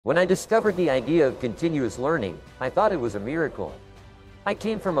When I discovered the idea of continuous learning, I thought it was a miracle. I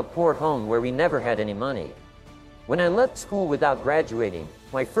came from a poor home where we never had any money. When I left school without graduating,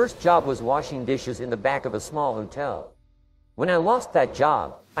 my first job was washing dishes in the back of a small hotel. When I lost that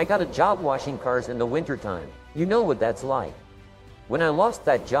job, I got a job washing cars in the wintertime. You know what that's like. When I lost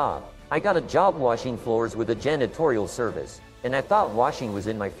that job, I got a job washing floors with a janitorial service, and I thought washing was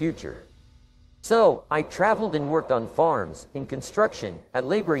in my future. So, I traveled and worked on farms, in construction, at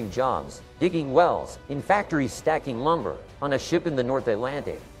laboring jobs, digging wells, in factories stacking lumber, on a ship in the North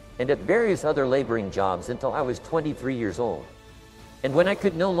Atlantic, and at various other laboring jobs until I was 23 years old. And when I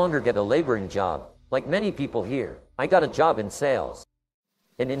could no longer get a laboring job, like many people here, I got a job in sales.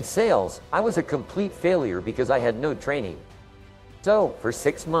 And in sales, I was a complete failure because I had no training. So, for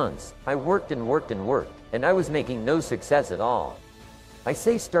 6 months, I worked and worked and worked, and I was making no success at all. I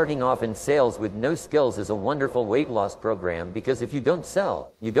say starting off in sales with no skills is a wonderful weight loss program because if you don't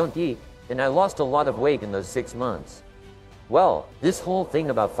sell, you don't eat, and I lost a lot of weight in those 6 months. Well, this whole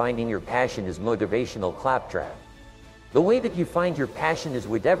thing about finding your passion is motivational claptrap. The way that you find your passion is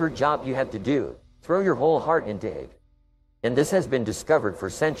whatever job you have to do, throw your whole heart into it. And this has been discovered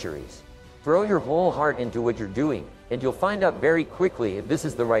for centuries. Throw your whole heart into what you're doing, and you'll find out very quickly if this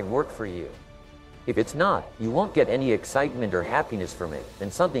is the right work for you. If it's not, you won't get any excitement or happiness from it,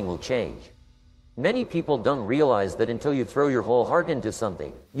 and something will change. Many people don't realize that until you throw your whole heart into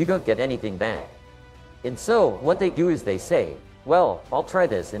something, you don't get anything back. And so, what they do is they say, well, I'll try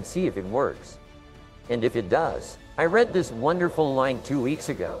this and see if it works. And if it does, I read this wonderful line 2 weeks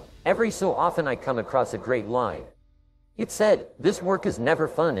ago. Every so often I come across a great line. It said, this work is never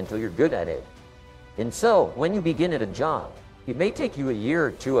fun until you're good at it. And so, when you begin at a job, it may take you a year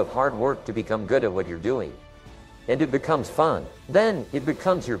or two of hard work to become good at what you're doing. And it becomes fun. Then, it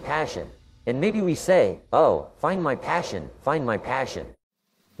becomes your passion. And maybe we say, oh, find my passion, find my passion.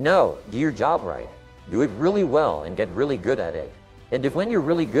 No, do your job right. Do it really well and get really good at it. And if when you're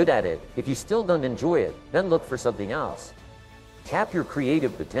really good at it, if you still don't enjoy it, then look for something else. Tap your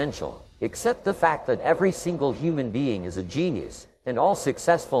creative potential. Accept the fact that every single human being is a genius, and all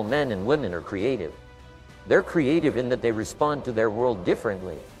successful men and women are creative. They're creative in that they respond to their world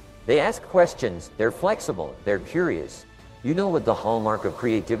differently. They ask questions, they're flexible, they're curious. You know what the hallmark of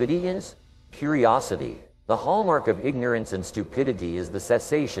creativity is? Curiosity. The hallmark of ignorance and stupidity is the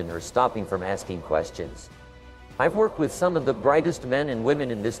cessation or stopping from asking questions. I've worked with some of the brightest men and women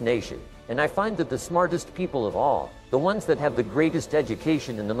in this nation, and I find that the smartest people of all, the ones that have the greatest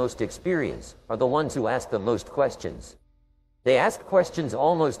education and the most experience, are the ones who ask the most questions. They ask questions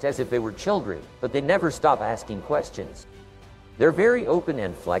almost as if they were children, but they never stop asking questions. They're very open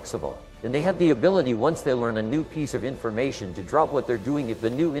and flexible, and they have the ability once they learn a new piece of information to drop what they're doing if the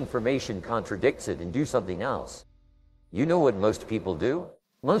new information contradicts it and do something else. You know what most people do?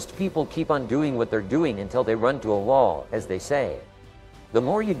 Most people keep on doing what they're doing until they run to a wall, as they say. The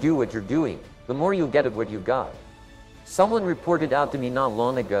more you do what you're doing, the more you'll get at what you've got. Someone reported out to me not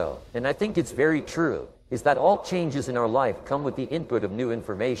long ago, and I think it's very true, is that all changes in our life come with the input of new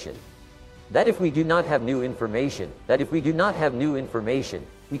information. That if we do not have new information,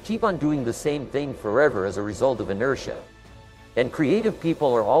 we keep on doing the same thing forever as a result of inertia. And creative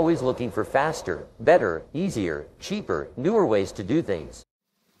people are always looking for faster, better, easier, cheaper, newer ways to do things.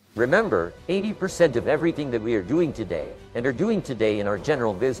 Remember, 80% of everything that we are doing today, and are doing today in our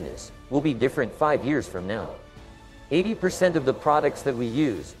general business, will be different 5 years from now. 80% of the products that we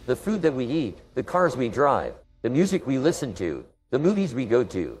use, the food that we eat, the cars we drive, the music we listen to, the movies we go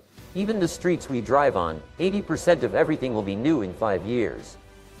to, even the streets we drive on, 80% of everything will be new in 5 years.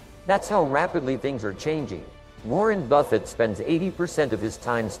 That's how rapidly things are changing. Warren Buffett spends 80% of his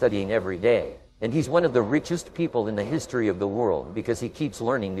time studying every day, and he's one of the richest people in the history of the world because he keeps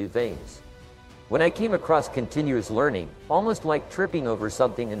learning new things. When I came across continuous learning, almost like tripping over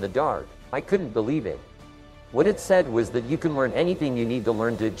something in the dark, I couldn't believe it. What it said was that you can learn anything you need to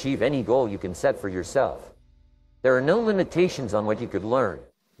learn to achieve any goal you can set for yourself. There are no limitations on what you could learn.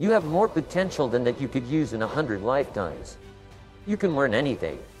 You have more potential than that you could use in 100 lifetimes. You can learn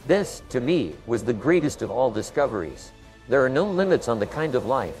anything. This, to me, was the greatest of all discoveries. There are no limits on the kind of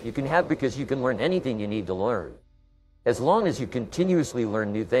life you can have because you can learn anything you need to learn. As long as you continuously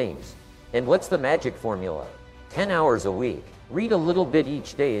learn new things. And what's the magic formula? 10 hours a week. Read a little bit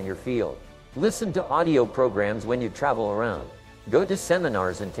each day in your field. Listen to audio programs when you travel around. Go to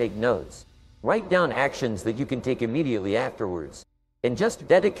seminars and take notes. Write down actions that you can take immediately afterwards. And just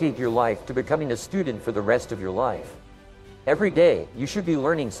dedicate your life to becoming a student for the rest of your life. Every day, you should be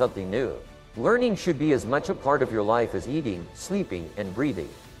learning something new. Learning should be as much a part of your life as eating, sleeping, and breathing.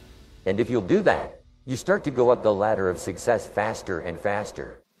 And if you'll do that, you start to go up the ladder of success faster and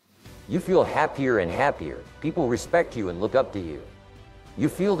faster. You feel happier and happier. People respect you and look up to you. You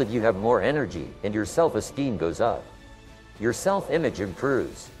feel that you have more energy and your self-esteem goes up. Your self-image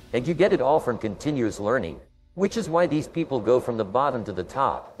improves, and you get it all from continuous learning, which is why these people go from the bottom to the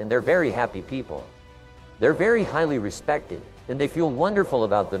top, and they're very happy people. They're very highly respected, and they feel wonderful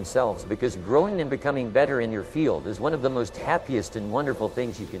about themselves because growing and becoming better in your field is one of the most happiest and wonderful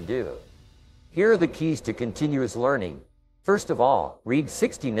things you can do. Here are the keys to continuous learning. First of all, read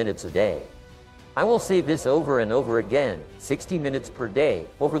 60 minutes a day. I will say this over and over again, 60 minutes per day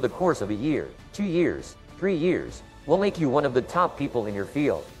over the course of a year, 2 years, 3 years, will make you one of the top people in your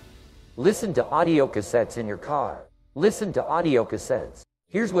field. Listen to audio cassettes in your car. Listen to audio cassettes.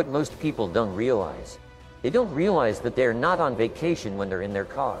 Here's what most people don't realize. They don't realize that they're not on vacation when they're in their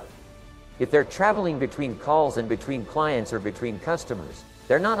car. If they're traveling between calls and between clients or between customers,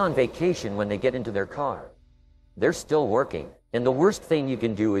 they're not on vacation when they get into their car. They're still working. And the worst thing you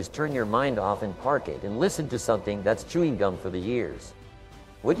can do is turn your mind off and park it and listen to something that's chewing gum for the ears.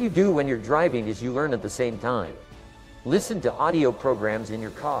 What you do when you're driving is you learn at the same time. Listen to audio programs in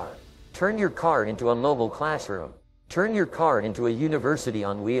your car. Turn your car into a mobile classroom. Turn your car into a university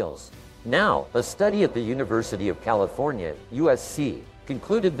on wheels. Now, a study at the University of California, USC,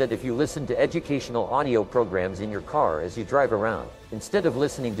 concluded that if you listen to educational audio programs in your car as you drive around, instead of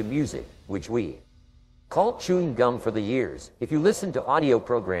listening to music, which we call chewing gum for the ears, if you listen to audio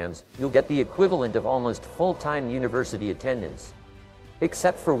programs, you'll get the equivalent of almost full-time university attendance.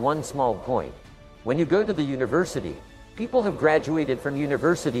 Except for one small point. When you go to the university, people have graduated from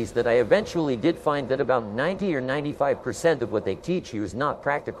universities that I eventually did find that about 90 or 95% of what they teach you is not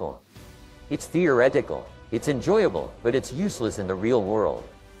practical. It's theoretical, it's enjoyable, but it's useless in the real world.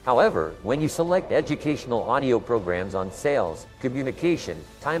 However, when you select educational audio programs on sales, communication,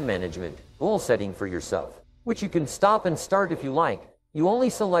 time management, goal setting for yourself, which you can stop and start if you like, you only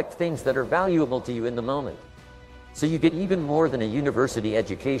select things that are valuable to you in the moment. So you get even more than a university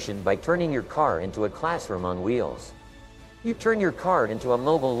education by turning your car into a classroom on wheels. You turn your car into a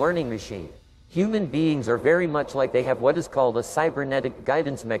mobile learning machine. Human beings are very much like they have what is called a cybernetic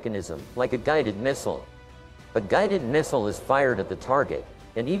guidance mechanism, like a guided missile. A guided missile is fired at the target,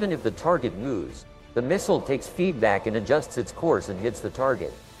 and even if the target moves, the missile takes feedback and adjusts its course and hits the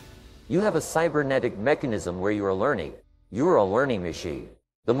target. You have a cybernetic mechanism where you are learning. You're a learning machine.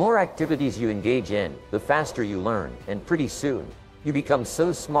 The more activities you engage in, the faster you learn, and pretty soon, you become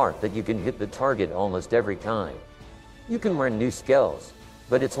so smart that you can hit the target almost every time. You can learn new skills,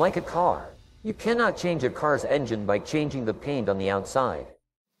 but it's like a car. You cannot change a car's engine by changing the paint on the outside.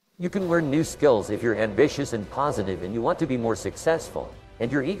 You can learn new skills if you're ambitious and positive and you want to be more successful,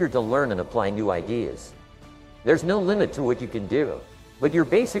 and you're eager to learn and apply new ideas. There's no limit to what you can do. But your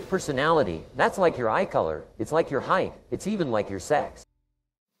basic personality, that's like your eye color, it's like your height, it's even like your sex.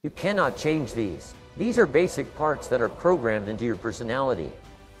 You cannot change these. These are basic parts that are programmed into your personality.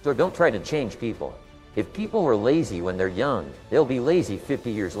 So don't try to change people. If people were lazy when they're young, they'll be lazy 50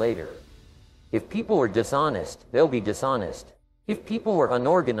 years later. If people were dishonest, they'll be dishonest. If people were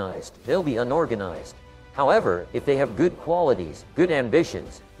unorganized, they'll be unorganized. However, if they have good qualities, good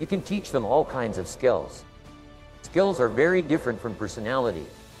ambitions, you can teach them all kinds of skills. Skills are very different from personality.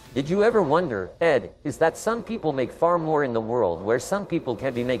 Did you ever wonder, Ed, is that some people make far more in the world where some people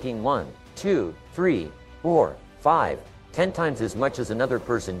can be making 1, 2, 3, 4, 5, 10 times as much as another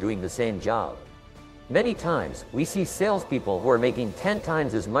person doing the same job? Many times, we see salespeople who are making 10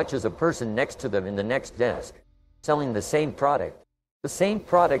 times as much as a person next to them in the next desk, selling the same product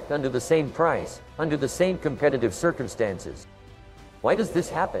under the same price, under the same competitive circumstances. Why does this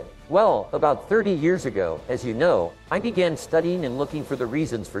happen? Well, about 30 years ago, as you know, I began studying and looking for the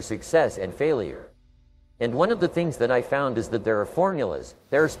reasons for success and failure. And one of the things that I found is that there are formulas,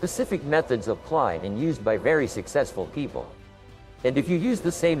 there are specific methods applied and used by very successful people. And if you use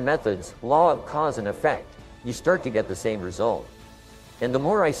the same methods, law of cause and effect, you start to get the same result. And the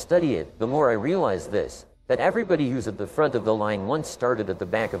more I study it, the more I realize this, that everybody who's at the front of the line once started at the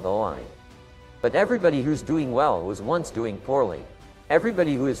back of the line. But everybody who's doing well was once doing poorly.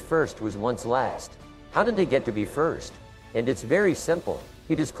 Everybody who is first was once last. How did they get to be first? And it's very simple.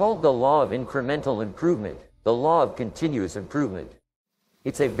 It is called the law of incremental improvement, the law of continuous improvement.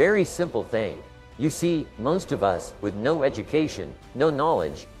 It's a very simple thing. You see, most of us, with no education, no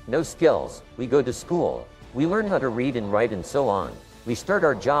knowledge, no skills, we go to school, we learn how to read and write and so on. We start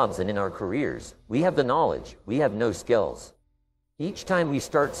our jobs and in our careers, we have the knowledge, we have no skills. Each time we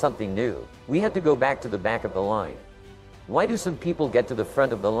start something new, we have to go back to the back of the line. Why do some people get to the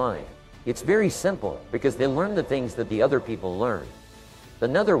front of the line? It's very simple, because they learn the things that the other people learn.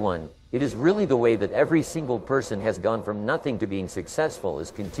 Another one, It is really the way that every single person has gone from nothing to being successful is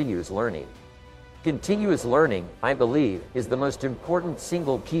continuous learning. Continuous learning, I believe, is the most important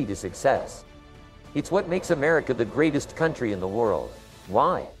single key to success. It's what makes America the greatest country in the world.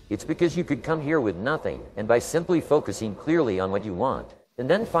 Why? It's because you could come here with nothing, and by simply focusing clearly on what you want, and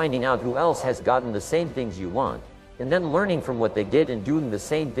then finding out who else has gotten the same things you want, and then learning from what they did and doing the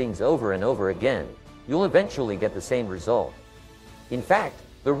same things over and over again, you'll eventually get the same result. In fact,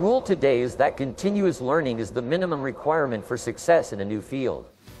 the rule today is that continuous learning is the minimum requirement for success in a new field.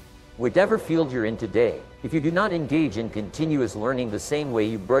 Whatever field you're in today, if you do not engage in continuous learning the same way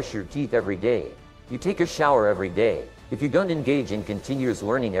you brush your teeth every day, you take a shower every day, if you don't engage in continuous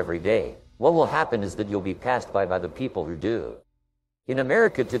learning every day, what will happen is that you'll be passed by the people who do. In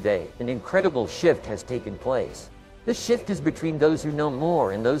America today, an incredible shift has taken place. This shift is between those who know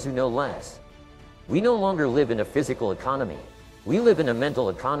more and those who know less. We no longer live in a physical economy. We live in a mental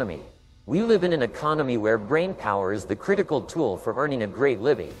economy. We live in an economy where brain power is the critical tool for earning a great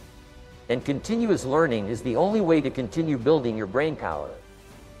living. And continuous learning is the only way to continue building your brain power.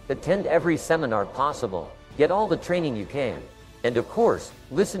 Attend every seminar possible. Get all the training you can. And of course,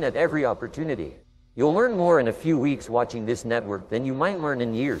 listen at every opportunity. You'll learn more in a few weeks watching this network than you might learn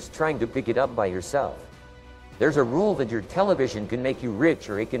in years trying to pick it up by yourself. There's a rule that your television can make you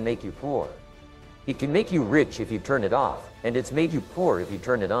rich or it can make you poor. It can make you rich if you turn it off, and it's made you poor if you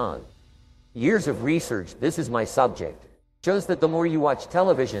turn it on. Years of research, this is my subject, shows that the more you watch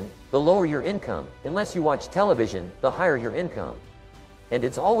television, the lower your income. Unless you watch television, the higher your income. And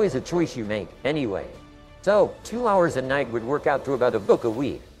it's always a choice you make, anyway. So, 2 hours a night would work out to about a book a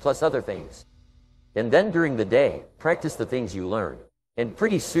week, plus other things. And then during the day, practice the things you learn. And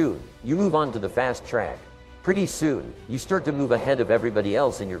pretty soon, you move on to the fast track. Pretty soon, you start to move ahead of everybody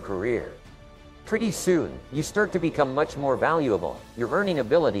else in your career. Pretty soon, you start to become much more valuable. Your earning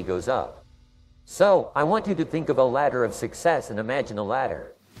ability goes up. So, I want you to think of a ladder of success and imagine a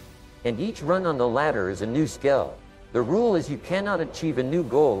ladder. And each run on the ladder is a new skill. The rule is you cannot achieve a new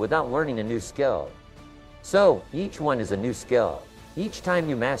goal without learning a new skill. So, each one is a new skill. Each time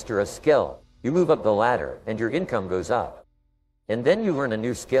you master a skill, you move up the ladder and your income goes up. And then you learn a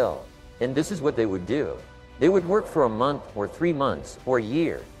new skill. And this is what they would do. They would work for a month or 3 months or a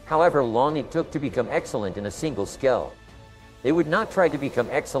year, however long it took to become excellent in a single skill. They would not try to become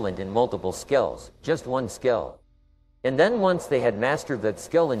excellent in multiple skills, just one skill. And then once they had mastered that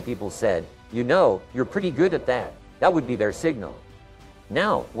skill and people said, you know, you're pretty good at that, that would be their signal.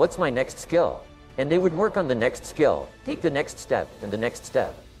 Now, what's my next skill? And they would work on the next skill, take the next step and the next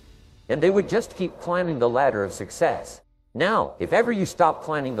step. And they would just keep climbing the ladder of success. Now, if ever you stop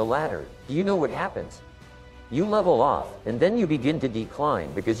climbing the ladder, do you know what happens? You level off, and then you begin to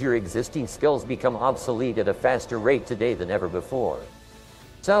decline because your existing skills become obsolete at a faster rate today than ever before.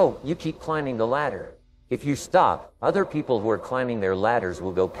 So, you keep climbing the ladder. If you stop, other people who are climbing their ladders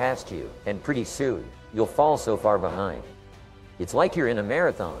will go past you, and pretty soon, you'll fall so far behind. It's like you're in a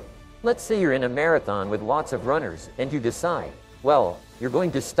marathon. Let's say you're in a marathon with lots of runners, and you decide, well, you're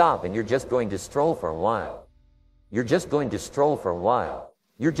going to stop and you're just going to stroll for a while. You're just going to stroll for a while.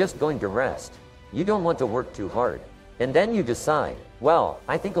 You're just going to rest. You don't want to work too hard. And then you decide, well,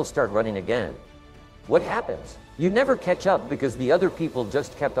 I think I'll start running again. What happens? You never catch up because the other people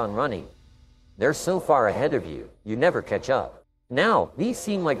just kept on running. They're so far ahead of you, you never catch up. Now, these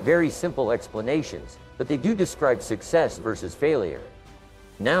seem like very simple explanations, but they do describe success versus failure.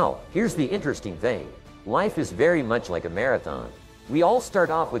 Now, here's the interesting thing. Life is very much like a marathon. We all start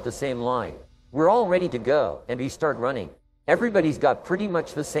off with the same line. We're all ready to go, and we start running. Everybody's got pretty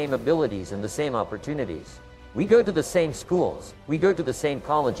much the same abilities and the same opportunities. We go to the same schools. We go to the same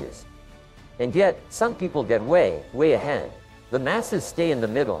colleges. And yet, some people get way ahead. The masses stay in the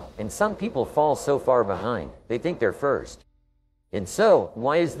middle, and some people fall so far behind, they think they're first. And so,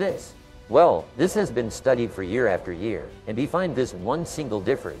 why is this? Well, this has been studied for year after year, and we find this one single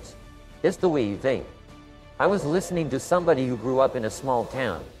difference. It's the way you think. I was listening to somebody who grew up in a small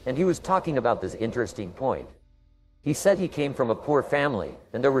town, and he was talking about this interesting point. He said he came from a poor family,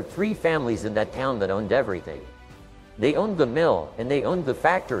 and there were 3 families in that town that owned everything. They owned the mill, and they owned the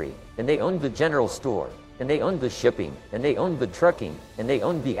factory, and they owned the general store, and they owned the shipping, and they owned the trucking, and they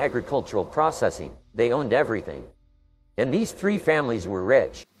owned the agricultural processing. They owned everything. And these 3 families were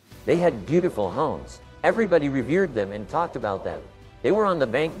rich. They had beautiful homes. Everybody revered them and talked about them. They were on the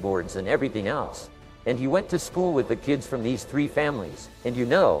bank boards and everything else. And he went to school with the kids from these 3 families. And you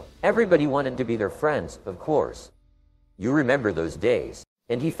know, everybody wanted to be their friends, of course. You remember those days.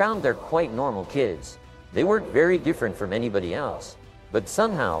 And he found they're quite normal kids. They weren't very different from anybody else. But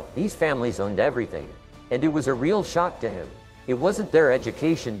somehow, these families owned everything. And it was a real shock to him. It wasn't their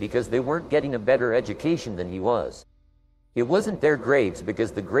education because they weren't getting a better education than he was. It wasn't their grades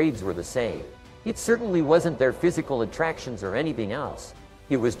because the grades were the same. It certainly wasn't their physical attractions or anything else.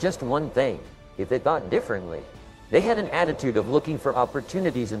 It was just one thing: if they thought differently. They had an attitude of looking for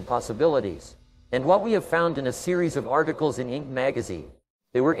opportunities and possibilities. And what we have found in a series of articles in Inc. magazine,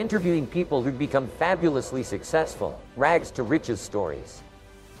 they were interviewing people who'd become fabulously successful, rags to riches stories.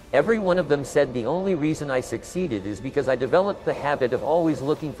 Every one of them said, the only reason I succeeded is because I developed the habit of always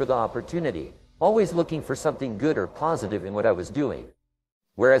looking for the opportunity, always looking for something good or positive in what I was doing.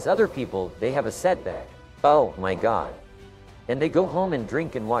 Whereas other people, they have a setback. Oh my God. And they go home and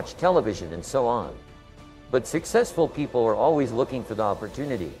drink and watch television and so on. But successful people are always looking for the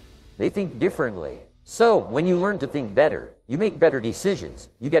opportunity. They think differently. So, when you learn to think better, you make better decisions,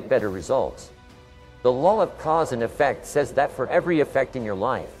 you get better results. The law of cause and effect says that for every effect in your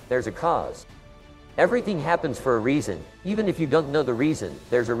life, there's a cause. Everything happens for a reason. Even if you don't know the reason,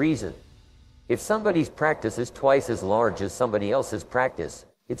 there's a reason. If somebody's practice is twice as large as somebody else's practice,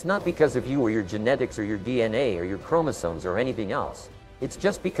 it's not because of you or your genetics or your DNA or your chromosomes or anything else. It's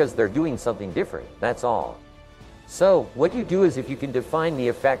just because they're doing something different, that's all. So, what you do is, if you can define the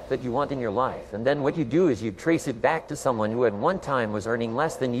effect that you want in your life, and then what you do is you trace it back to someone who at one time was earning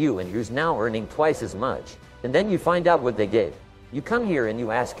less than you and who's now earning twice as much, and then you find out what they did. You come here and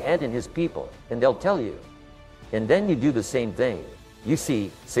you ask Ed and his people, and they'll tell you. And then you do the same thing. You see,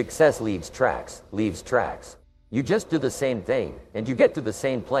 success leaves tracks. You just do the same thing, and you get to the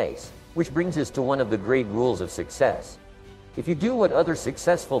same place, which brings us to one of the great rules of success. If you do what other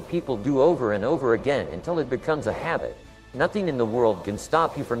successful people do over and over again until it becomes a habit, nothing in the world can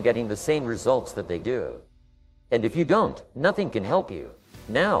stop you from getting the same results that they do. And if you don't, nothing can help you.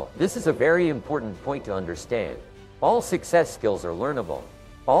 Now, this is a very important point to understand. All success skills are learnable.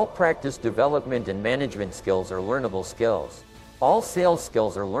 All practice development and management skills are learnable skills. All sales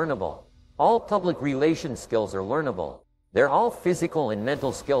skills are learnable. All public relations skills are learnable. They're all physical and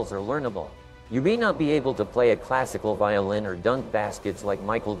mental skills are learnable. You may not be able to play a classical violin or dunk baskets like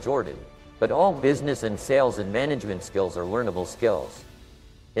Michael Jordan, but all business and sales and management skills are learnable skills.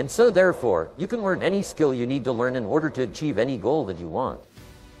 And so therefore, you can learn any skill you need to learn in order to achieve any goal that you want.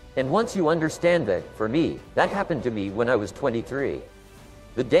 And once you understand that, for me, that happened to me when I was 23.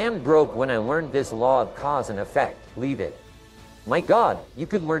 The dam broke when I learned this law of cause and effect. Leave it. My God, you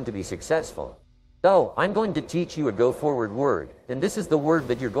could learn to be successful. So, I'm going to teach you a go-forward word, and this is the word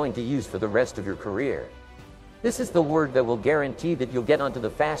that you're going to use for the rest of your career. This is the word that will guarantee that you'll get onto the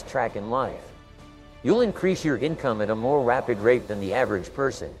fast track in life. You'll increase your income at a more rapid rate than the average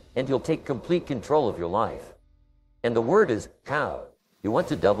person, and you'll take complete control of your life. And the word is, how? You want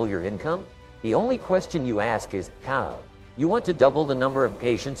to double your income? The only question you ask is, how? You want to double the number of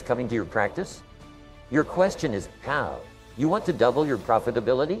patients coming to your practice? Your question is, how? You want to double your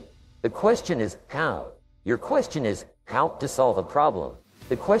profitability? The question is, how? Your question is, how to solve a problem.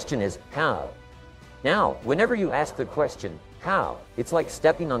 The question is, how? Now, whenever you ask the question, how, it's like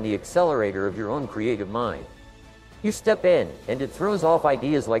stepping on the accelerator of your own creative mind. You step in, and it throws off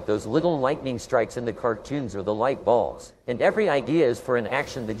ideas like those little lightning strikes in the cartoons or the light bulbs, and every idea is for an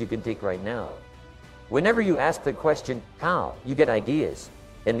action that you can take right now. Whenever you ask the question, how, you get ideas.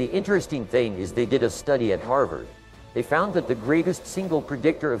 And the interesting thing is, they did a study at Harvard. They found that the greatest single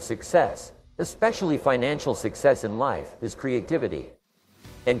predictor of success, especially financial success in life, is creativity.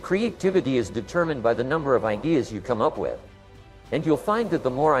 And creativity is determined by the number of ideas you come up with. And you'll find that the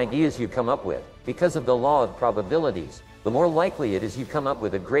more ideas you come up with, because of the law of probabilities, the more likely it is you come up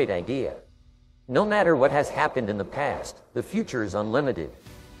with a great idea. No matter what has happened in the past, the future is unlimited.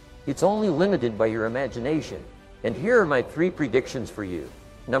 It's only limited by your imagination. And here are my 3 predictions for you.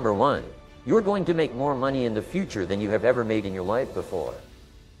 Number 1. You're going to make more money in the future than you have ever made in your life before.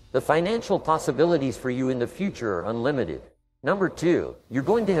 The financial possibilities for you in the future are unlimited. Number 2, you're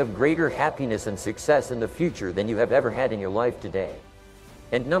going to have greater happiness and success in the future than you have ever had in your life today.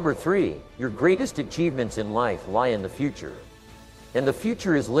 And number 3, your greatest achievements in life lie in the future. And the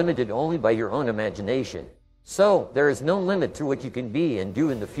future is limited only by your own imagination. So, there is no limit to what you can be and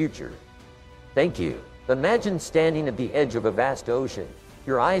do in the future. Thank you. Imagine standing at the edge of a vast ocean,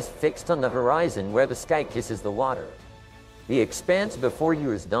 your eyes fixed on the horizon where the sky kisses the water. The expanse before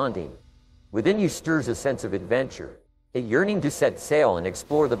you is daunting. Within you stirs a sense of adventure, a yearning to set sail and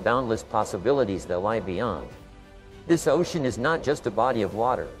explore the boundless possibilities that lie beyond. This ocean is not just a body of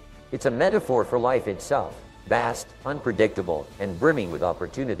water. It's a metaphor for life itself, vast, unpredictable, and brimming with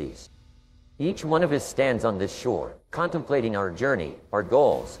opportunities. Each one of us stands on this shore, contemplating our journey, our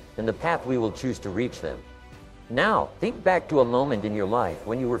goals, and the path we will choose to reach them. Now, think back to a moment in your life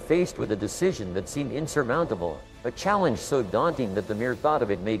when you were faced with a decision that seemed insurmountable, a challenge so daunting that the mere thought of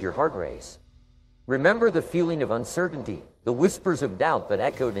it made your heart race. Remember the feeling of uncertainty, the whispers of doubt that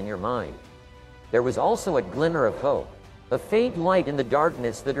echoed in your mind. There was also a glimmer of hope, a faint light in the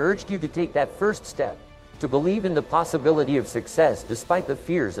darkness that urged you to take that first step, to believe in the possibility of success despite the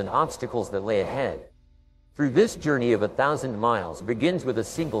fears and obstacles that lay ahead. Through this journey of 1,000 miles begins with a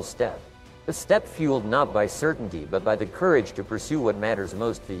single step, a step fueled not by certainty but by the courage to pursue what matters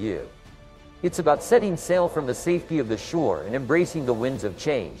most to you. It's about setting sail from the safety of the shore and embracing the winds of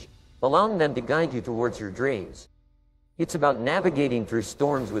change, allowing them to guide you towards your dreams. It's about navigating through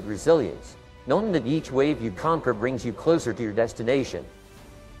storms with resilience, knowing that each wave you conquer brings you closer to your destination.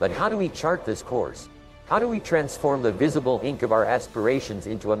 But how do we chart this course? How do we transform the visible ink of our aspirations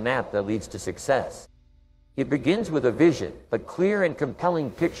into a map that leads to success? It begins with a vision, a clear and compelling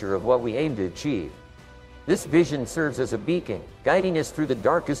picture of what we aim to achieve. This vision serves as a beacon, guiding us through the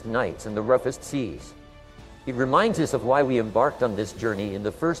darkest nights and the roughest seas. It reminds us of why we embarked on this journey in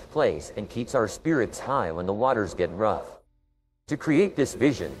the first place and keeps our spirits high when the waters get rough. To create this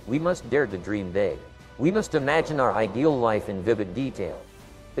vision, we must dare to dream big. We must imagine our ideal life in vivid detail.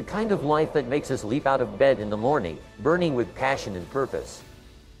 The kind of life that makes us leap out of bed in the morning, burning with passion and purpose.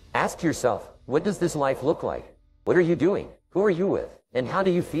 Ask yourself, what does this life look like? What are you doing? Who are you with? And how do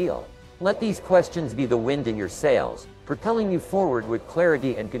you feel? Let these questions be the wind in your sails, propelling you forward with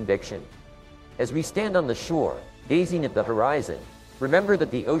clarity and conviction. As we stand on the shore, gazing at the horizon, remember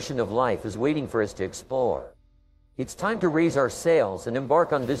that the ocean of life is waiting for us to explore. It's time to raise our sails and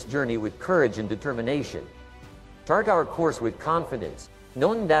embark on this journey with courage and determination. Chart our course with confidence,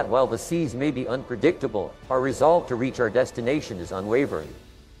 knowing that while the seas may be unpredictable, our resolve to reach our destination is unwavering.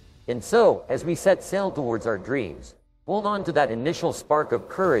 And so, as we set sail towards our dreams, hold on to that initial spark of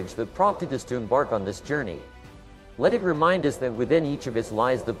courage that prompted us to embark on this journey. Let it remind us that within each of us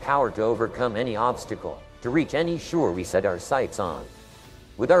lies the power to overcome any obstacle, to reach any shore we set our sights on.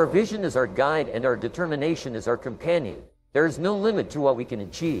 With our vision as our guide and our determination as our companion, there is no limit to what we can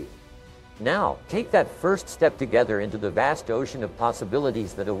achieve. Now, take that first step together into the vast ocean of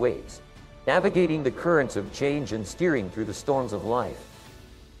possibilities that awaits, navigating the currents of change and steering through the storms of life.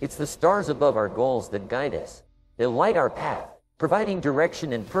 It's the stars above our goals that guide us. They light our path, providing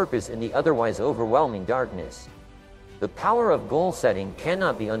direction and purpose in the otherwise overwhelming darkness. The power of goal setting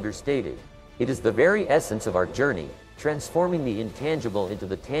cannot be understated. It is the very essence of our journey, transforming the intangible into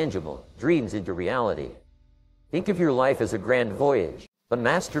the tangible, dreams into reality. Think of your life as a grand voyage, a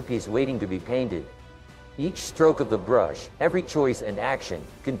masterpiece waiting to be painted. Each stroke of the brush, every choice and action,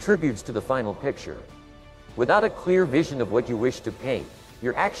 contributes to the final picture. Without a clear vision of what you wish to paint,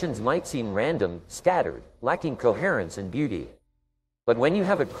 your actions might seem random, scattered, lacking coherence and beauty. But when you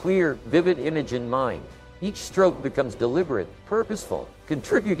have a clear, vivid image in mind, each stroke becomes deliberate, purposeful,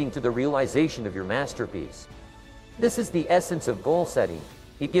 contributing to the realization of your masterpiece. This is the essence of goal setting.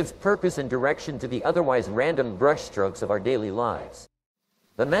 It gives purpose and direction to the otherwise random brushstrokes of our daily lives.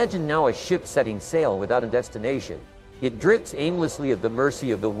 Imagine now a ship setting sail without a destination. It drifts aimlessly at the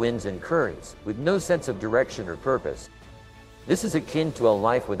mercy of the winds and currents, with no sense of direction or purpose. This is akin to a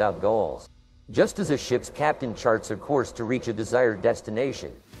life without goals. Just as a ship's captain charts a course to reach a desired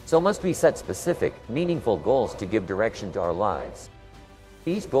destination, so must we set specific, meaningful goals to give direction to our lives.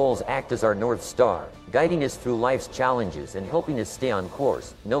 These goals act as our North Star, guiding us through life's challenges and helping us stay on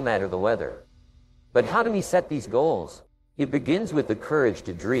course, no matter the weather. But how do we set these goals? It begins with the courage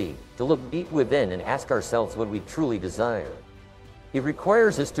to dream, to look deep within and ask ourselves what we truly desire. It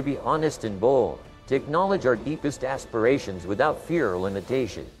requires us to be honest and bold, to acknowledge our deepest aspirations without fear or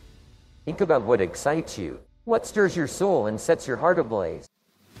limitation. Think about what excites you, what stirs your soul and sets your heart ablaze.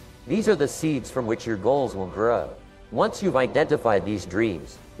 These are the seeds from which your goals will grow. Once you've identified these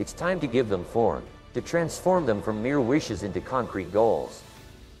dreams, it's time to give them form, to transform them from mere wishes into concrete goals.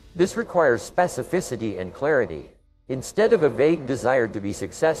 This requires specificity and clarity. Instead of a vague desire to be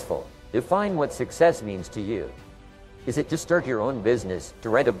successful, define what success means to you. Is it to start your own business, to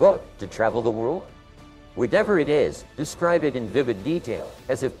write a book, to travel the world? Whatever it is, describe it in vivid detail,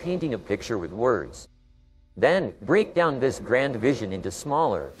 as if painting a picture with words. Then, break down this grand vision into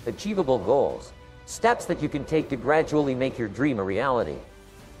smaller, achievable goals, steps that you can take to gradually make your dream a reality.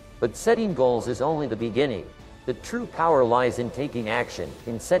 But setting goals is only the beginning. The true power lies in taking action,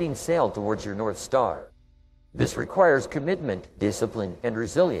 in setting sail towards your North Star. This requires commitment, discipline, and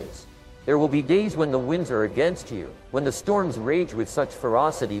resilience. There will be days when the winds are against you, when the storms rage with such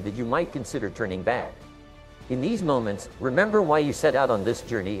ferocity that you might consider turning back. In these moments, remember why you set out on this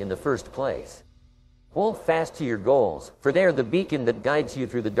journey in the first place. Hold fast to your goals, for they are the beacon that guides you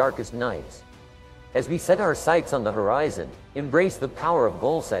through the darkest nights. As we set our sights on the horizon, embrace the power of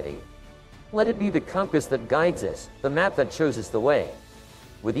goal setting. Let it be the compass that guides us, the map that shows us the way.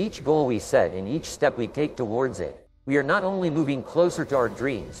 With each goal we set and each step we take towards it, we are not only moving closer to our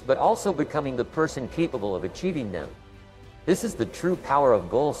dreams, but also becoming the person capable of achieving them. This is the true power of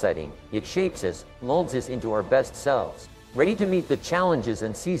goal setting. It shapes us, molds us into our best selves, ready to meet the challenges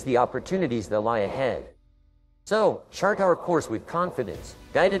and seize the opportunities that lie ahead. So, chart our course with confidence,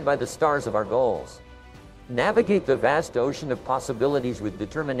 guided by the stars of our goals. Navigate the vast ocean of possibilities with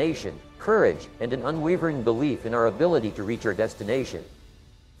determination, courage, and an unwavering belief in our ability to reach our destination.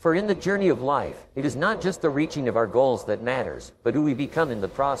 For in the journey of life, it is not just the reaching of our goals that matters, but who we become in the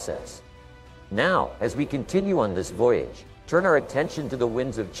process. Now, as we continue on this voyage, turn our attention to the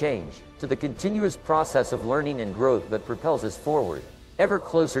winds of change, to the continuous process of learning and growth that propels us forward, ever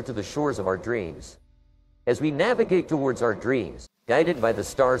closer to the shores of our dreams. As we navigate towards our dreams, guided by the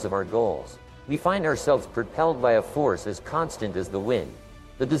stars of our goals, we find ourselves propelled by a force as constant as the wind,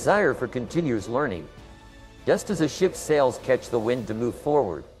 the desire for continuous learning. Just as a ship's sails catch the wind to move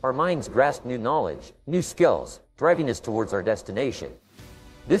forward, our minds grasp new knowledge, new skills, driving us towards our destination.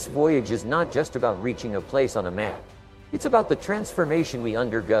 This voyage is not just about reaching a place on a map. It's about the transformation we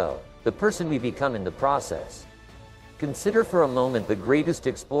undergo, the person we become in the process. Consider for a moment the greatest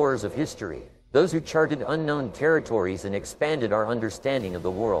explorers of history, those who charted unknown territories and expanded our understanding of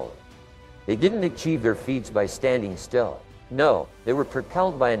the world. They didn't achieve their feats by standing still. No, they were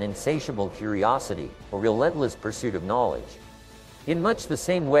propelled by an insatiable curiosity, a relentless pursuit of knowledge. In much the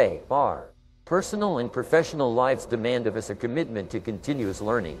same way, our personal and professional lives demand of us a commitment to continuous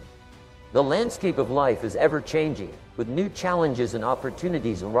learning. The landscape of life is ever-changing, with new challenges and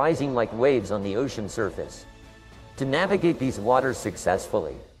opportunities rising like waves on the ocean surface. To navigate these waters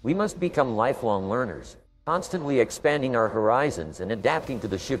successfully, we must become lifelong learners, constantly expanding our horizons and adapting to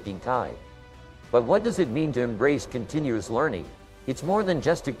the shifting tide. But what does it mean to embrace continuous learning? It's more than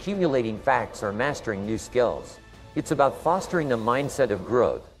just accumulating facts or mastering new skills. It's about fostering a mindset of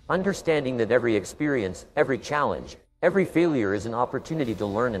growth, understanding that every experience, every challenge, every failure is an opportunity to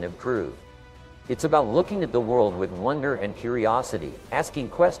learn and improve. It's about looking at the world with wonder and curiosity, asking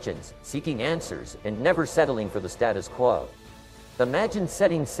questions, seeking answers, and never settling for the status quo. Imagine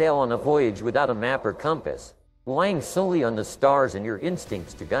setting sail on a voyage without a map or compass, relying solely on the stars and your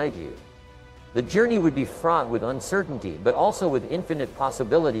instincts to guide you. The journey would be fraught with uncertainty, but also with infinite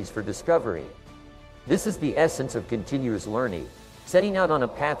possibilities for discovery. This is the essence of continuous learning, setting out on a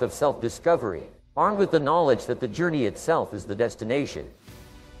path of self-discovery, armed with the knowledge that the journey itself is the destination.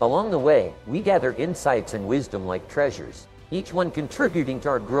 Along the way, we gather insights and wisdom like treasures, each one contributing to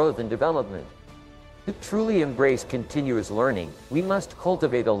our growth and development. To truly embrace continuous learning, we must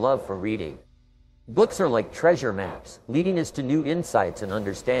cultivate a love for reading. Books are like treasure maps, leading us to new insights and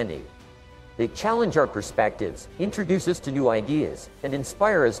understanding. They challenge our perspectives, introduce us to new ideas, and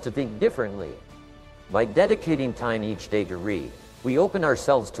inspire us to think differently. By dedicating time each day to read, we open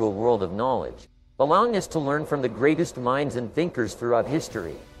ourselves to a world of knowledge, allowing us to learn from the greatest minds and thinkers throughout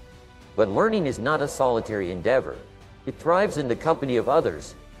history. But learning is not a solitary endeavor. It thrives in the company of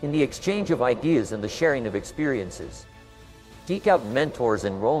others, in the exchange of ideas and the sharing of experiences. Seek out mentors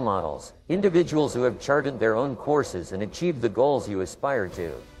and role models, individuals who have charted their own courses and achieved the goals you aspire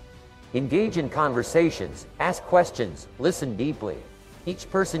to. Engage in conversations, ask questions, listen deeply. Each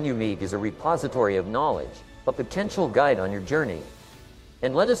person you meet is a repository of knowledge, a potential guide on your journey.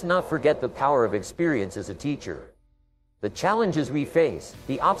 And let us not forget the power of experience as a teacher. The challenges we face,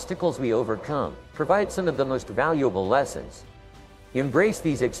 the obstacles we overcome, provide some of the most valuable lessons. Embrace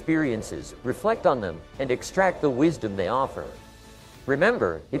these experiences, reflect on them, and extract the wisdom they offer.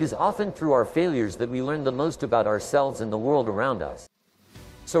 Remember, it is often through our failures that we learn the most about ourselves and the world around us.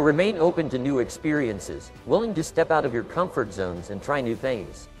 So remain open to new experiences, willing to step out of your comfort zones and try new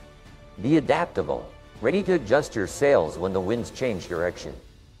things. Be adaptable, ready to adjust your sails when the winds change direction.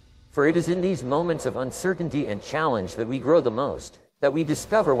 For it is in these moments of uncertainty and challenge that we grow the most, that we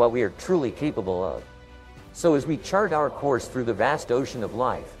discover what we are truly capable of. So as we chart our course through the vast ocean of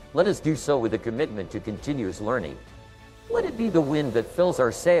life, let us do so with a commitment to continuous learning. Let it be the wind that fills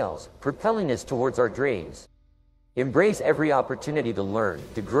our sails, propelling us towards our dreams. Embrace every opportunity to learn,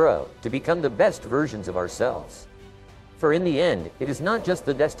 to grow, to become the best versions of ourselves. For in the end, it is not just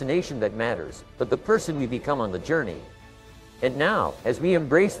the destination that matters, but the person we become on the journey. And now, as we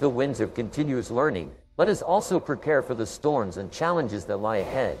embrace the winds of continuous learning, let us also prepare for the storms and challenges that lie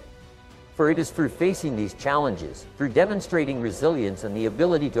ahead. For it is through facing these challenges, through demonstrating resilience and the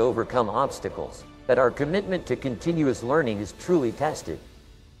ability to overcome obstacles, that our commitment to continuous learning is truly tested.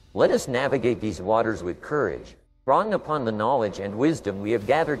 Let us navigate these waters with courage, drawing upon the knowledge and wisdom we have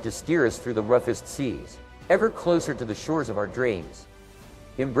gathered to steer us through the roughest seas, ever closer to the shores of our dreams.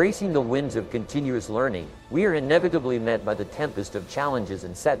 Embracing the winds of continuous learning, we are inevitably met by the tempest of challenges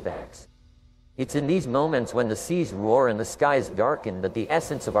and setbacks. It's in these moments when the seas roar and the skies darken that the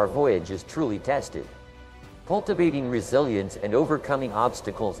essence of our voyage is truly tested. Cultivating resilience and overcoming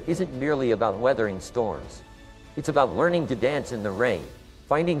obstacles isn't merely about weathering storms. It's about learning to dance in the rain,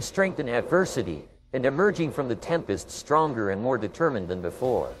 finding strength in adversity, and emerging from the tempest stronger and more determined than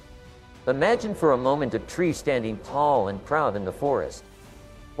before. Imagine for a moment a tree standing tall and proud in the forest.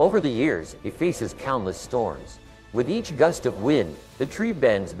 Over the years, it faces countless storms. With each gust of wind, the tree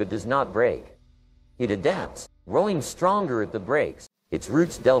bends but does not break. It adapts, growing stronger at the breaks, its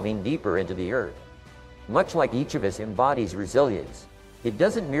roots delving deeper into the earth. Much like each of us embodies resilience, it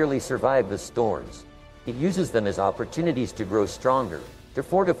doesn't merely survive the storms. It uses them as opportunities to grow stronger, to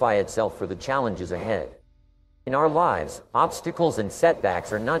fortify itself for the challenges ahead. In our lives, obstacles and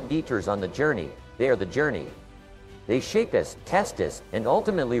setbacks are not detours on the journey, they are the journey. They shape us, test us, and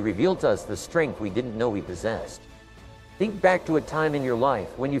ultimately reveal to us the strength we didn't know we possessed. Think back to a time in your life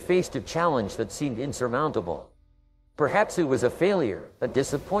when you faced a challenge that seemed insurmountable. Perhaps it was a failure, a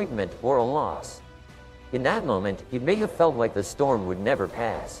disappointment, or a loss. In that moment, it may have felt like the storm would never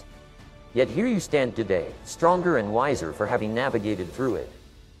pass. Yet here you stand today, stronger and wiser for having navigated through it.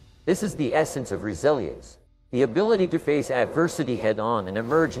 This is the essence of resilience, the ability to face adversity head-on and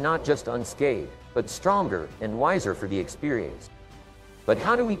emerge not just unscathed, but stronger and wiser for the experience. But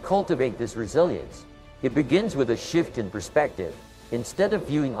how do we cultivate this resilience? It begins with a shift in perspective. Instead of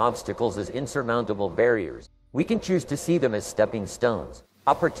viewing obstacles as insurmountable barriers, we can choose to see them as stepping stones,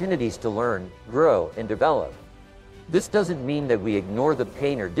 opportunities to learn, grow, and develop. This doesn't mean that we ignore the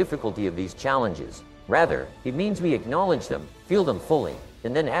pain or difficulty of these challenges. Rather, it means we acknowledge them, feel them fully,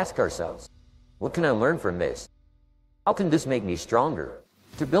 and then ask ourselves, what can I learn from this? How can this make me stronger?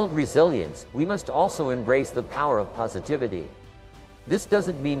 To build resilience, we must also embrace the power of positivity. This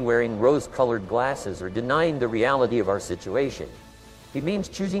doesn't mean wearing rose-colored glasses or denying the reality of our situation. It means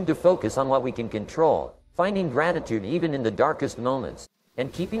choosing to focus on what we can control, finding gratitude even in the darkest moments,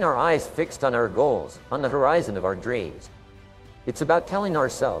 and keeping our eyes fixed on our goals, on the horizon of our dreams. It's about telling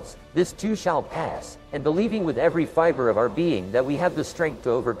ourselves, this too shall pass, and believing with every fiber of our being that we have the strength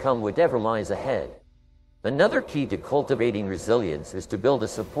to overcome whatever lies ahead. Another key to cultivating resilience is to build a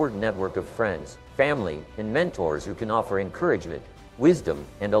support network of friends, family, and mentors who can offer encouragement, wisdom,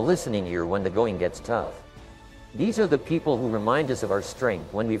 and a listening ear when the going gets tough. These are the people who remind us of our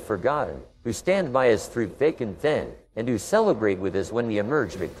strength when we've forgotten, who stand by us through thick and thin, and who celebrate with us when we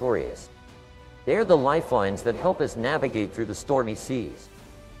emerge victorious. They are the lifelines that help us navigate through the stormy seas.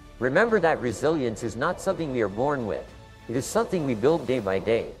 Remember that resilience is not something we are born with. It is something we build day by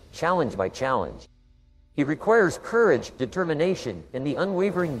day, challenge by challenge. It requires courage, determination, and the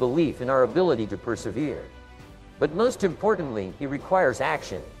unwavering belief in our ability to persevere. But most importantly, it requires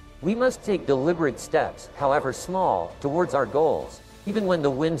action. We must take deliberate steps, however small, towards our goals, even when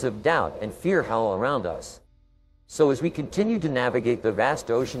the winds of doubt and fear howl around us. So as we continue to navigate the vast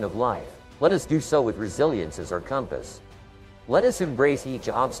ocean of life, let us do so with resilience as our compass. Let us embrace each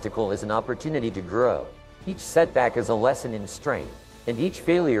obstacle as an opportunity to grow, each setback as a lesson in strength, and each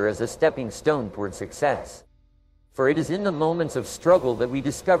failure as a stepping stone toward success. For it is in the moments of struggle that we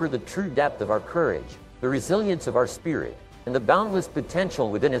discover the true depth of our courage, the resilience of our spirit, and the boundless potential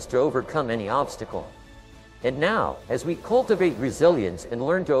within us to overcome any obstacle. And now, as we cultivate resilience and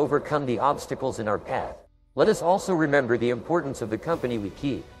learn to overcome the obstacles in our path, let us also remember the importance of the company we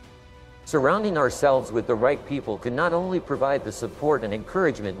keep. Surrounding ourselves with the right people can not only provide the support and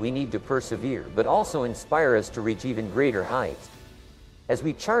encouragement we need to persevere, but also inspire us to reach even greater heights. As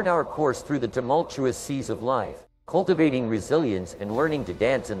we chart our course through the tumultuous seas of life, cultivating resilience and learning to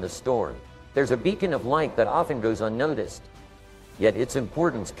dance in the storm, there's a beacon of light that often goes unnoticed. Yet its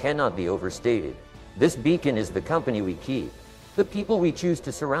importance cannot be overstated. This beacon is the company we keep, the people we choose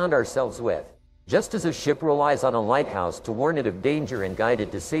to surround ourselves with. Just as a ship relies on a lighthouse to warn it of danger and guide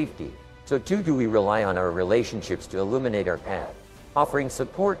it to safety, so too do we rely on our relationships to illuminate our path, offering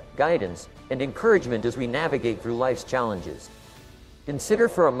support, guidance, and encouragement as we navigate through life's challenges. Consider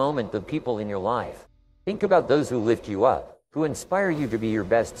for a moment the people in your life. Think about those who lift you up, who inspire you to be your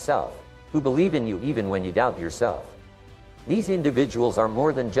best self, who believe in you even when you doubt yourself. These individuals are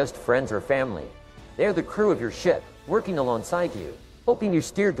more than just friends or family. They are the crew of your ship, working alongside you, helping you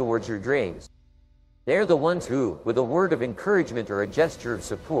steer towards your dreams. They are the ones who, with a word of encouragement or a gesture of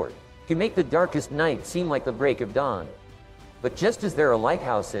support, can make the darkest night seem like the break of dawn. But just as there are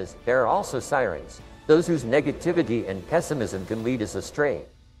lighthouses, there are also sirens, those whose negativity and pessimism can lead us astray,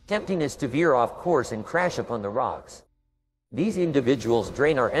 tempting us to veer off course and crash upon the rocks. These individuals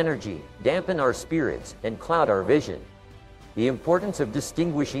drain our energy, dampen our spirits, and cloud our vision. The importance of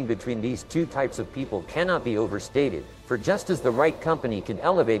distinguishing between these two types of people cannot be overstated, for just as the right company can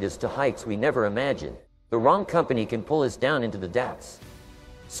elevate us to heights we never imagined, the wrong company can pull us down into the depths.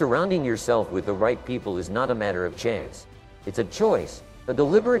 Surrounding yourself with the right people is not a matter of chance. It's a choice, a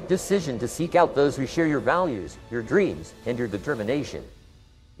deliberate decision to seek out those who share your values, your dreams, and your determination.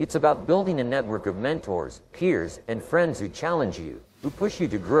 It's about building a network of mentors, peers, and friends who challenge you, who push you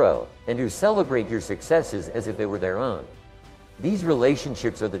to grow, and who celebrate your successes as if they were their own. These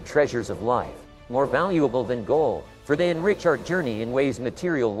relationships are the treasures of life, more valuable than gold, for they enrich our journey in ways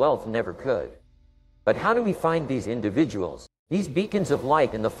material wealth never could. But how do we find these individuals, these beacons of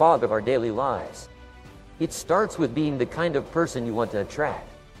light in the fog of our daily lives? It starts with being the kind of person you want to attract.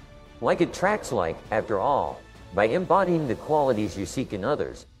 Like attracts like, after all. By embodying the qualities you seek in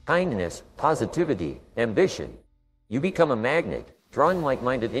others, kindness, positivity, ambition, you become a magnet, drawing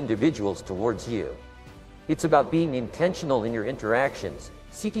like-minded individuals towards you. It's about being intentional in your interactions,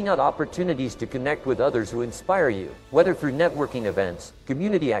 seeking out opportunities to connect with others who inspire you, whether through networking events,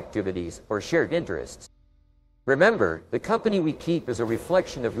 community activities, or shared interests. Remember, the company we keep is a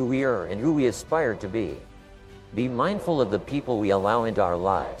reflection of who we are and who we aspire to be. Be mindful of the people we allow into our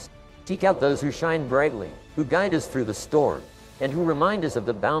lives. Seek out those who shine brightly, who guide us through the storm, and who remind us of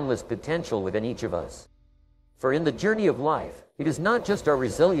the boundless potential within each of us. For in the journey of life, it is not just our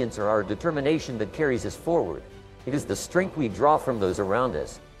resilience or our determination that carries us forward. It is the strength we draw from those around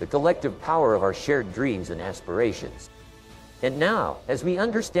us, the collective power of our shared dreams and aspirations. And now, as we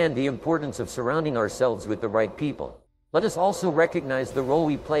understand the importance of surrounding ourselves with the right people, let us also recognize the role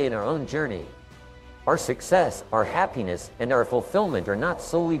we play in our own journey. Our success, our happiness, and our fulfillment are not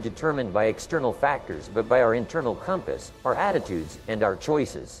solely determined by external factors, but by our internal compass, our attitudes, and our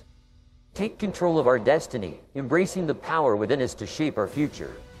choices. Take control of our destiny, embracing the power within us to shape our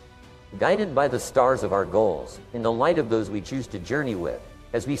future. Guided by the stars of our goals, in the light of those we choose to journey with,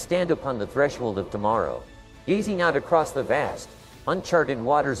 as we stand upon the threshold of tomorrow, gazing out across the vast, uncharted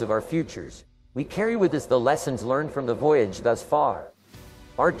waters of our futures, we carry with us the lessons learned from the voyage thus far.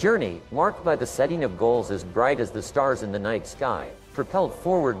 Our journey, marked by the setting of goals as bright as the stars in the night sky, propelled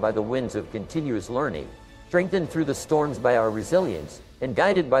forward by the winds of continuous learning, strengthened through the storms by our resilience, and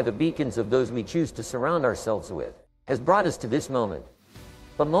guided by the beacons of those we choose to surround ourselves with, has brought us to this moment.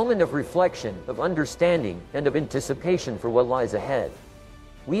 A moment of reflection, of understanding, and of anticipation for what lies ahead.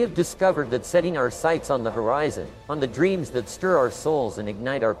 We have discovered that setting our sights on the horizon, on the dreams that stir our souls and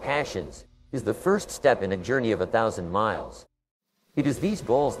ignite our passions, is the first step in a journey of 1,000 miles. It is these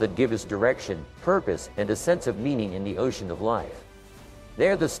goals that give us direction, purpose, and a sense of meaning in the ocean of life. They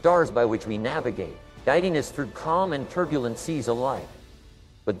are the stars by which we navigate, guiding us through calm and turbulent seas alike.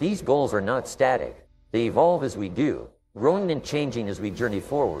 But these goals are not static. They evolve as we do, growing and changing as we journey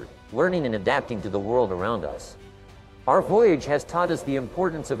forward, learning and adapting to the world around us. Our voyage has taught us the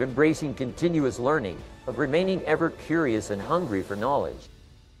importance of embracing continuous learning, of remaining ever curious and hungry for knowledge.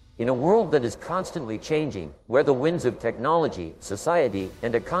 In a world that is constantly changing, where the winds of technology, society,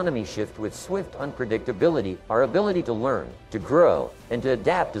 and economy shift with swift unpredictability, our ability to learn, to grow, and to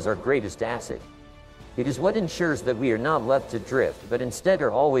adapt is our greatest asset. It is what ensures that we are not left to drift, but instead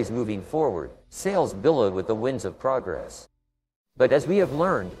are always moving forward, sails billowed with the winds of progress. But as we have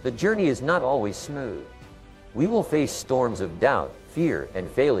learned, the journey is not always smooth. We will face storms of doubt, fear, and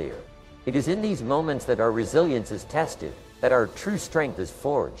failure. It is in these moments that our resilience is tested, that our true strength is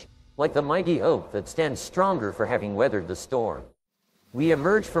forged, like the mighty oak that stands stronger for having weathered the storm. We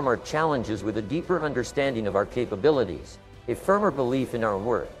emerge from our challenges with a deeper understanding of our capabilities, a firmer belief in our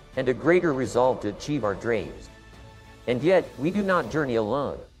worth, and a greater resolve to achieve our dreams. And yet, we do not journey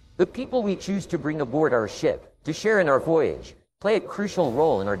alone. The people we choose to bring aboard our ship, to share in our voyage, play a crucial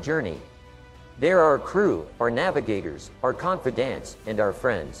role in our journey. They are our crew, our navigators, our confidants, and our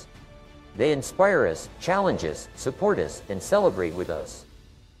friends. They inspire us, challenge us, support us, and celebrate with us.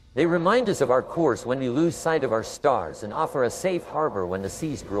 They remind us of our course when we lose sight of our stars and offer a safe harbor when the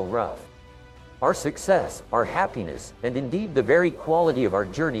seas grow rough. Our success, our happiness, and indeed the very quality of our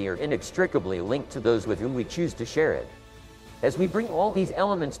journey are inextricably linked to those with whom we choose to share it. As we bring all these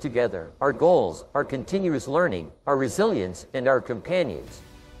elements together, our goals, our continuous learning, our resilience, and our companions,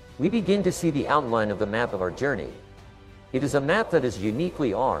 we begin to see the outline of the map of our journey. It is a map that is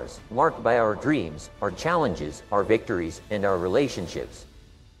uniquely ours, marked by our dreams, our challenges, our victories, and our relationships.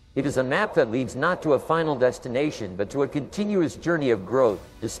 It is a map that leads not to a final destination, but to a continuous journey of growth,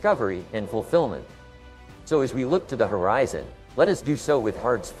 discovery, and fulfillment. So as we look to the horizon, let us do so with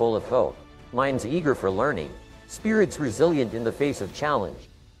hearts full of hope, minds eager for learning, spirits resilient in the face of challenge,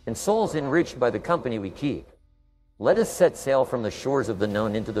 and souls enriched by the company we keep. Let us set sail from the shores of the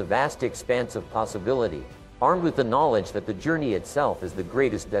known into the vast expanse of possibility, armed with the knowledge that the journey itself is the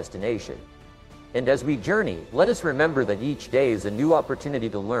greatest destination. And as we journey, let us remember that each day is a new opportunity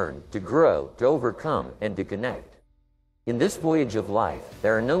to learn, to grow, to overcome, and to connect. In this voyage of life,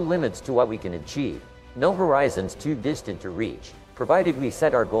 there are no limits to what we can achieve, no horizons too distant to reach, provided we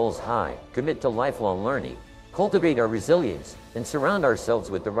set our goals high, commit to lifelong learning, cultivate our resilience, and surround ourselves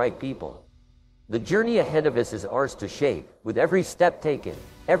with the right people. The journey ahead of us is ours to shape, with every step taken,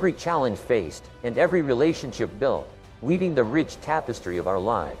 every challenge faced, and every relationship built, weaving the rich tapestry of our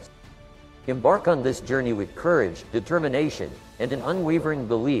lives. Embark on this journey with courage, determination, and an unwavering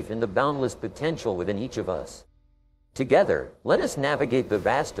belief in the boundless potential within each of us. Together, let us navigate the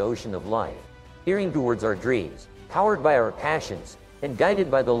vast ocean of life, steering towards our dreams, powered by our passions, and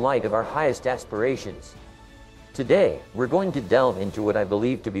guided by the light of our highest aspirations. Today, we're going to delve into what I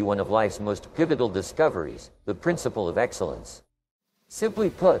believe to be one of life's most pivotal discoveries, the principle of excellence. Simply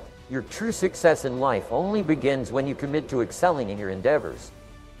put, your true success in life only begins when you commit to excelling in your endeavors.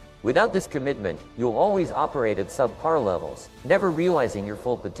 Without this commitment, you'll always operate at subpar levels, never realizing your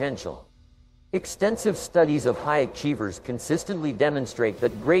full potential. Extensive studies of high achievers consistently demonstrate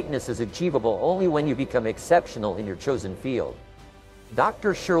that greatness is achievable only when you become exceptional in your chosen field.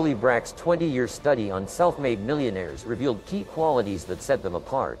 Dr. Shirley Brack's 20-year study on self-made millionaires revealed key qualities that set them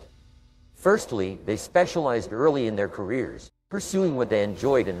apart. Firstly, they specialized early in their careers, pursuing what they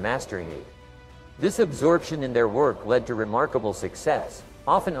enjoyed and mastering it. This absorption in their work led to remarkable success,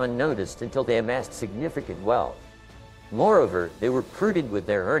 often unnoticed until they amassed significant wealth. Moreover, they were prudent with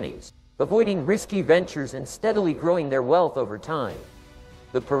their earnings, avoiding risky ventures and steadily growing their wealth over time.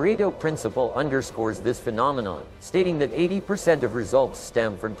 The Pareto principle underscores this phenomenon, stating that 80% of results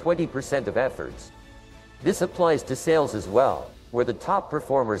stem from 20% of efforts. This applies to sales as well, where the top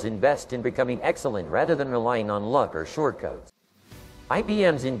performers invest in becoming excellent rather than relying on luck or shortcuts.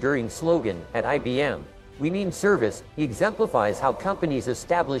 IBM's enduring slogan, "At IBM, we mean service," exemplifies how companies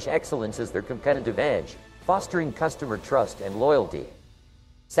establish excellence as their competitive edge, fostering customer trust and loyalty.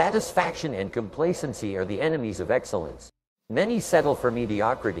 Satisfaction and complacency are the enemies of excellence. Many settle for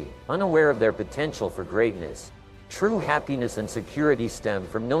mediocrity, unaware of their potential for greatness. True happiness and security stem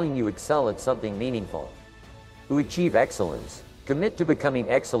from knowing you excel at something meaningful. To achieve excellence, commit to becoming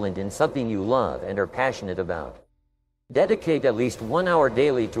excellent in something you love and are passionate about. Dedicate at least 1 hour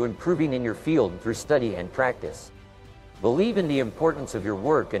daily to improving in your field through study and practice. Believe in the importance of your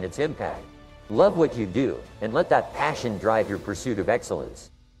work and its impact. Love what you do, and let that passion drive your pursuit of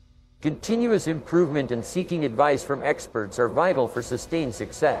excellence. Continuous improvement and seeking advice from experts are vital for sustained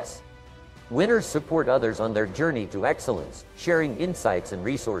success. Winners support others on their journey to excellence, sharing insights and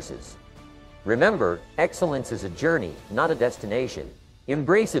resources. Remember, excellence is a journey, not a destination.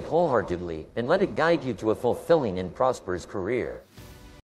 Embrace it wholeheartedly and let it guide you to a fulfilling and prosperous career.